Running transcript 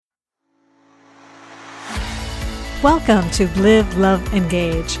Welcome to Live, Love,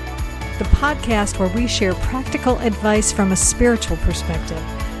 Engage, the podcast where we share practical advice from a spiritual perspective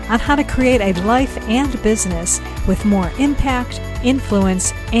on how to create a life and business with more impact,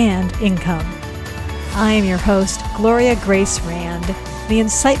 influence, and income. I am your host, Gloria Grace Rand, the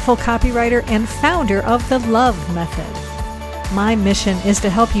insightful copywriter and founder of the Love Method. My mission is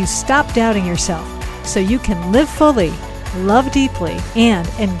to help you stop doubting yourself so you can live fully, love deeply, and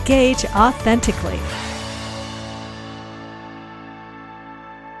engage authentically.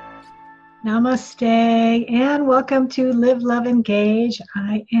 Namaste and welcome to Live, Love, Engage.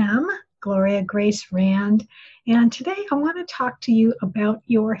 I am Gloria Grace Rand, and today I want to talk to you about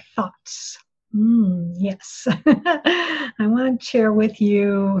your thoughts. Yes, I want to share with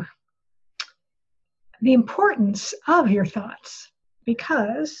you the importance of your thoughts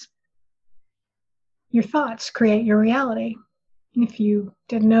because your thoughts create your reality. If you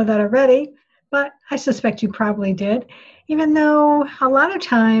didn't know that already, but I suspect you probably did, even though a lot of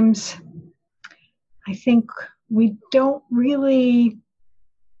times I think we don't really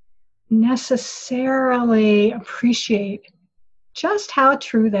necessarily appreciate just how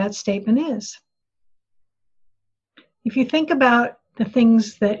true that statement is. If you think about the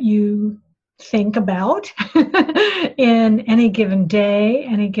things that you think about in any given day,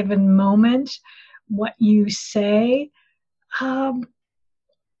 any given moment, what you say,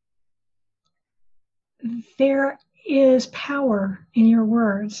 there is power in your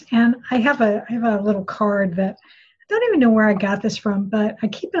words. And I have a little card that I don't even know where I got this from, but I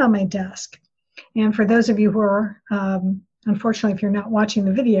keep it on my desk. And for those of you who are, unfortunately, if you're not watching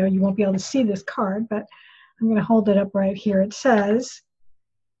the video, you won't be able to see this card, but I'm going to hold it up right here. It says,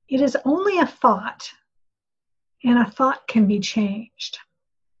 "It is only a thought, and a thought can be changed."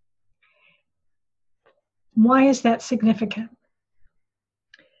 Why is that significant?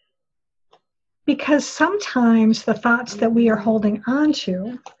 Because sometimes the thoughts that we are holding on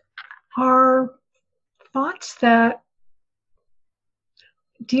to are thoughts that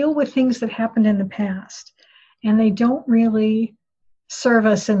deal with things that happened in the past, and they don't really serve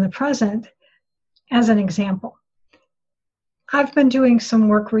us in the present. As an example, I've been doing some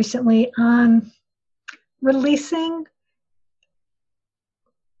work recently on releasing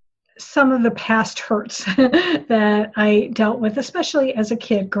some of the past hurts that I dealt with, especially as a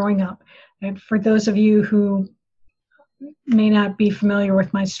kid growing up. And for those of you who may not be familiar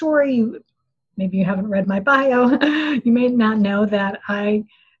with my story, maybe you haven't read my bio, you may not know that I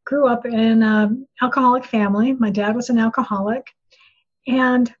grew up in an alcoholic family. My dad was an alcoholic.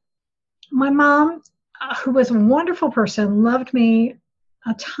 And my mom, who was a wonderful person, loved me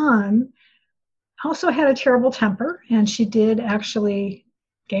a ton, also had a terrible temper. And she did actually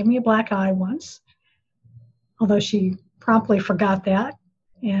gave me a black eye once, although she promptly forgot that.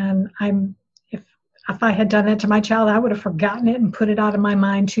 And if I had done that to my child, I would have forgotten it and put it out of my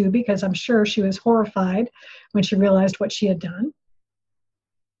mind too, because I'm sure she was horrified when she realized what she had done.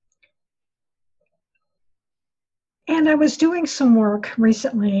 And I was doing some work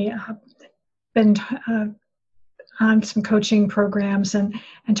recently, been on some coaching programs and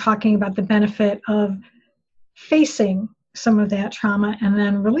talking about the benefit of facing some of that trauma and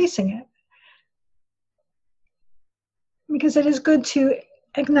then releasing it. Because it is good to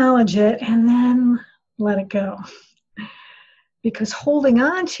acknowledge it and then let it go. Because holding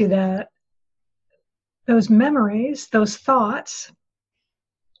on to those memories, those thoughts,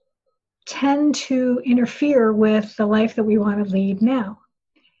 tend to interfere with the life that we want to lead now.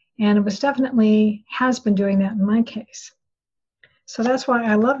 And it was definitely has been doing that in my case. So that's why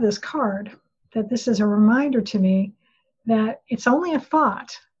I love this card, that this is a reminder to me that it's only a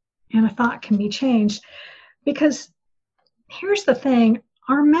thought, and a thought can be changed. Because here's the thing,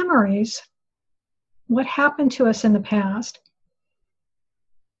 our memories, what happened to us in the past,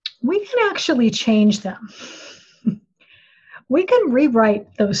 we can actually change them. We can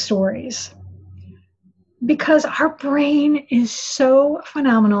rewrite those stories because our brain is so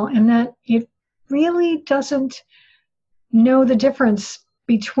phenomenal in that it really doesn't know the difference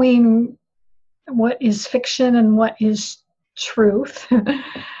between what is fiction and what is truth.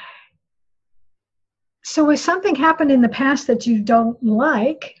 So if something happened in the past that you don't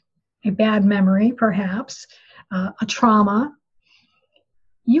like, a bad memory perhaps, a trauma,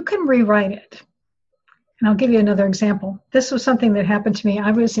 you can rewrite it. And I'll give you another example. This was something that happened to me.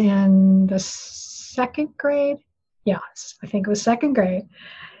 I was in the second grade. Yes, I think it was second grade.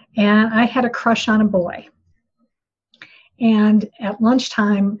 And I had a crush on a boy. And at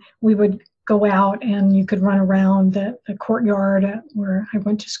lunchtime, we would go out and you could run around the courtyard where I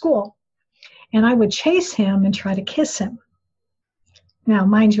went to school. And I would chase him and try to kiss him. Now,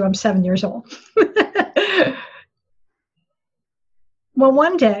 mind you, I'm 7 years old. Well,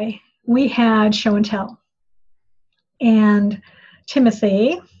 one day we had show and tell, and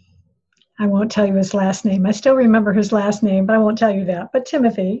Timothy, I won't tell you his last name. I still remember his last name, but I won't tell you that. But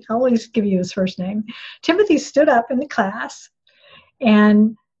Timothy, I'll always give you his first name. Timothy stood up in the class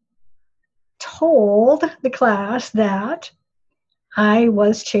and told the class that I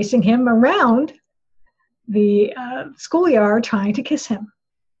was chasing him around the schoolyard trying to kiss him.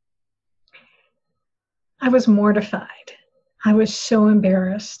 I was mortified. I was so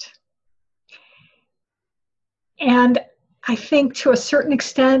embarrassed. And I think to a certain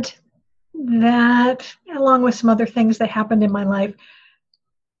extent that, along with some other things that happened in my life,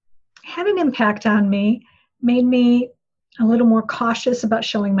 had an impact on me, made me a little more cautious about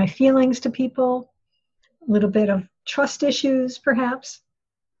showing my feelings to people, a little bit of trust issues, perhaps.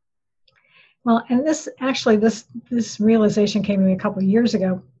 Well, and this realization came to me a couple of years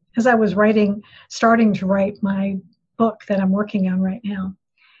ago as I was starting to write my book that I'm working on right now.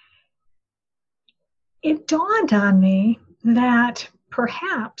 It dawned on me that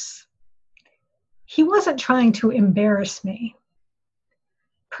perhaps he wasn't trying to embarrass me.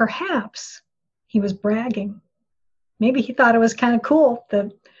 Perhaps he was bragging. Maybe he thought it was kind of cool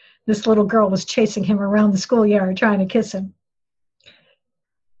that this little girl was chasing him around the schoolyard trying to kiss him.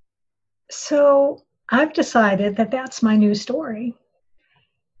 So I've decided that that's my new story,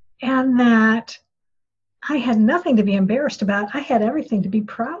 and that I had nothing to be embarrassed about. I had everything to be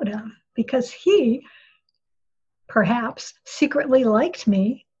proud of, because he perhaps secretly liked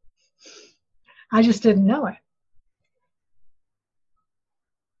me. I just didn't know it.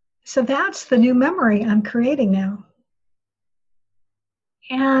 So that's the new memory I'm creating now.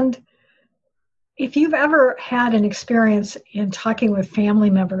 And if you've ever had an experience in talking with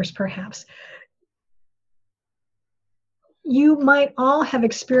family members, perhaps, you might all have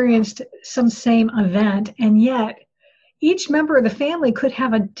experienced some same event, and yet each member of the family could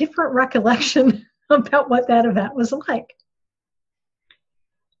have a different recollection about what that event was like.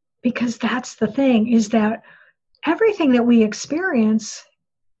 Because that's the thing, is that everything that we experience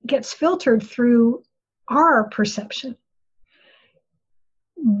gets filtered through our perception.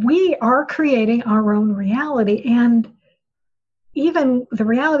 We are creating our own reality, and even the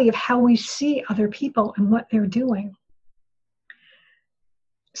reality of how we see other people and what they're doing.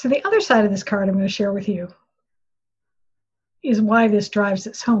 So the other side of this card I'm going to share with you is why this drives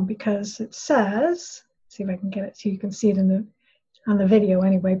this home, because it says, see if I can get it so you can see it on the video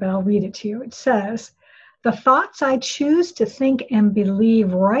anyway, but I'll read it to you. It says, the thoughts I choose to think and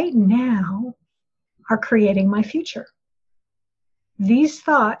believe right now are creating my future. These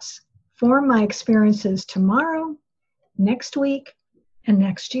thoughts form my experiences tomorrow, next week, and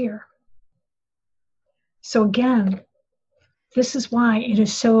next year. So again, this is why it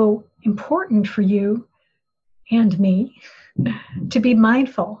is so important for you and me to be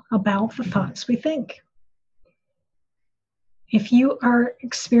mindful about the thoughts we think. If you are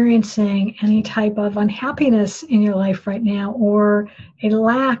experiencing any type of unhappiness in your life right now, or a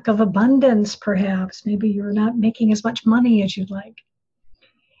lack of abundance, perhaps, maybe you're not making as much money as you'd like,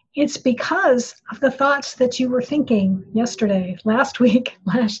 it's because of the thoughts that you were thinking yesterday, last week,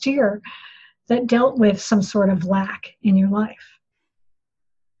 last year, that dealt with some sort of lack in your life.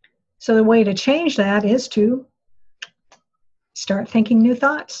 So the way to change that is to start thinking new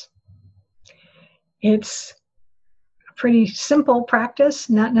thoughts. It's a pretty simple practice,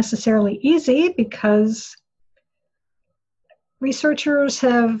 not necessarily easy, because researchers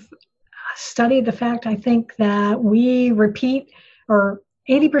have studied the fact, I think, that we repeat, or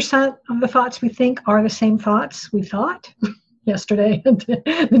 80% of the thoughts we think are the same thoughts we thought yesterday and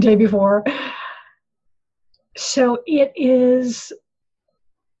the day before. So it is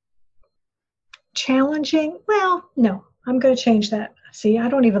challenging. Well, no, I'm going to change that. See, I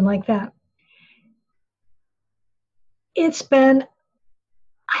don't even like that. It's been a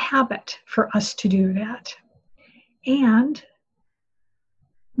habit for us to do that. And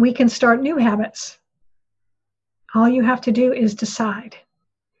we can start new habits. All you have to do is decide.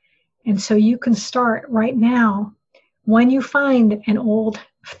 And so you can start right now when you find an old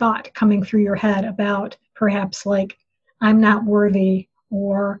thought coming through your head about perhaps like, I'm not worthy,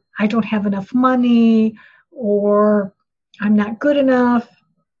 or I don't have enough money, or I'm not good enough.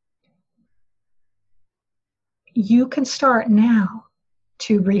 You can start now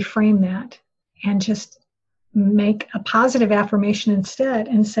to reframe that and just make a positive affirmation instead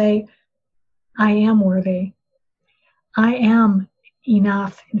and say, I am worthy. I am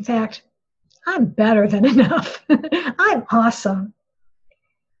enough. In fact, I'm better than enough. I'm awesome.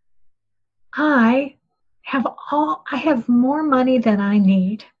 I have more money than I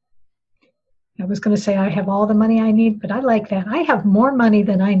need. I was going to say I have all the money I need, but I like that. I have more money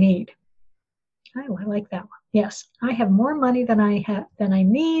than I need. I like that one. Yes, I have more money than I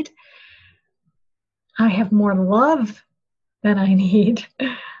need. I have more love than I need.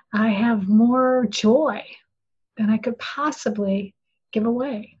 I have more joy than I could possibly give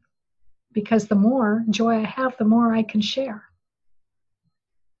away. Because the more joy I have, the more I can share.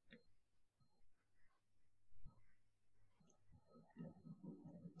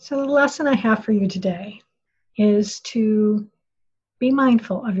 So the lesson I have for you today is to be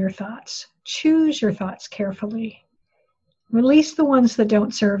mindful of your thoughts. Choose your thoughts carefully. Release the ones that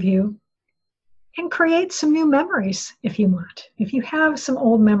don't serve you and create some new memories if you want. If you have some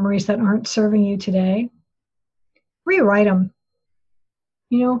old memories that aren't serving you today, rewrite them.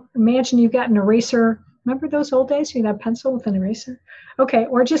 Imagine you've got an eraser. Remember those old days? You had a pencil with an eraser? Okay,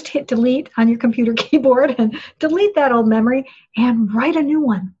 or just hit delete on your computer keyboard and delete that old memory and write a new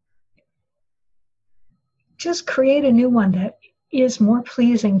one. Just create a new one that is more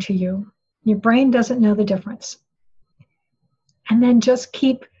pleasing to you. Your brain doesn't know the difference. And then just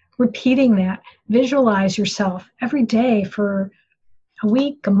keep repeating that. Visualize yourself every day for a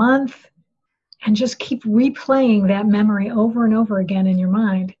week, a month, and just keep replaying that memory over and over again in your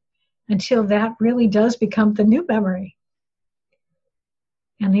mind until that really does become the new memory.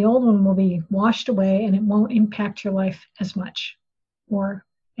 And the old one will be washed away and it won't impact your life as much or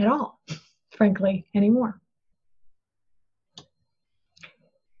at all, frankly, anymore.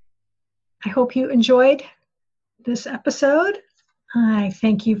 I hope you enjoyed this episode. I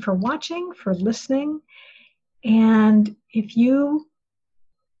thank you for watching, for listening. And if you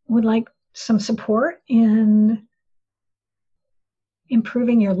would like some support in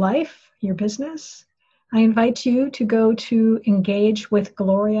improving your life, your business, I invite you to go to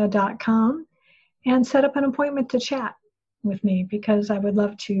engagewithgloria.com and set up an appointment to chat with me, because I would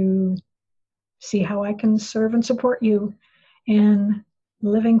love to see how I can serve and support you in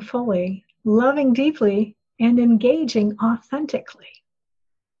living fully, loving deeply, and engaging authentically.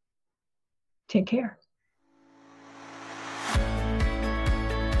 Take care.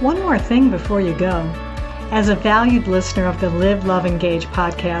 One more thing before you go. As a valued listener of the Live, Love, Engage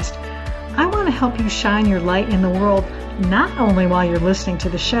podcast, I want to help you shine your light in the world, not only while you're listening to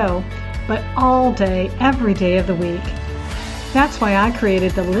the show, but all day, every day of the week. That's why I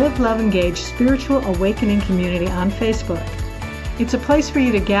created the Live, Love, Engage Spiritual Awakening Community on Facebook. It's a place for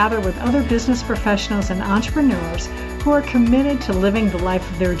you to gather with other business professionals and entrepreneurs who are committed to living the life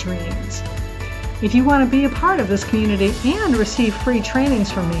of their dreams. If you want to be a part of this community and receive free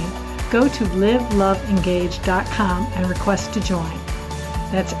trainings from me, go to liveloveengage.com and request to join.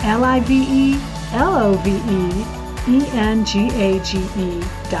 That's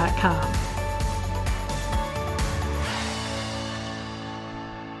liveloveengage.com.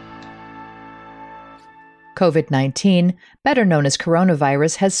 COVID-19, better known as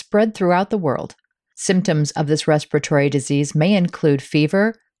coronavirus, has spread throughout the world. Symptoms of this respiratory disease may include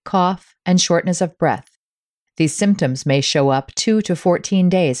fever, cough, and shortness of breath. These symptoms may show up 2 to 14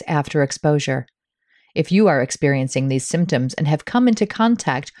 days after exposure. If you are experiencing these symptoms and have come into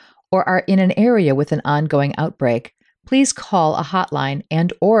contact or are in an area with an ongoing outbreak, please call a hotline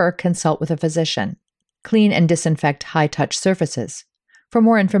and/or consult with a physician. Clean and disinfect high-touch surfaces. For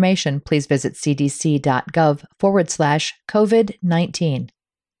more information, please visit cdc.gov/COVID-19.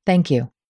 Thank you.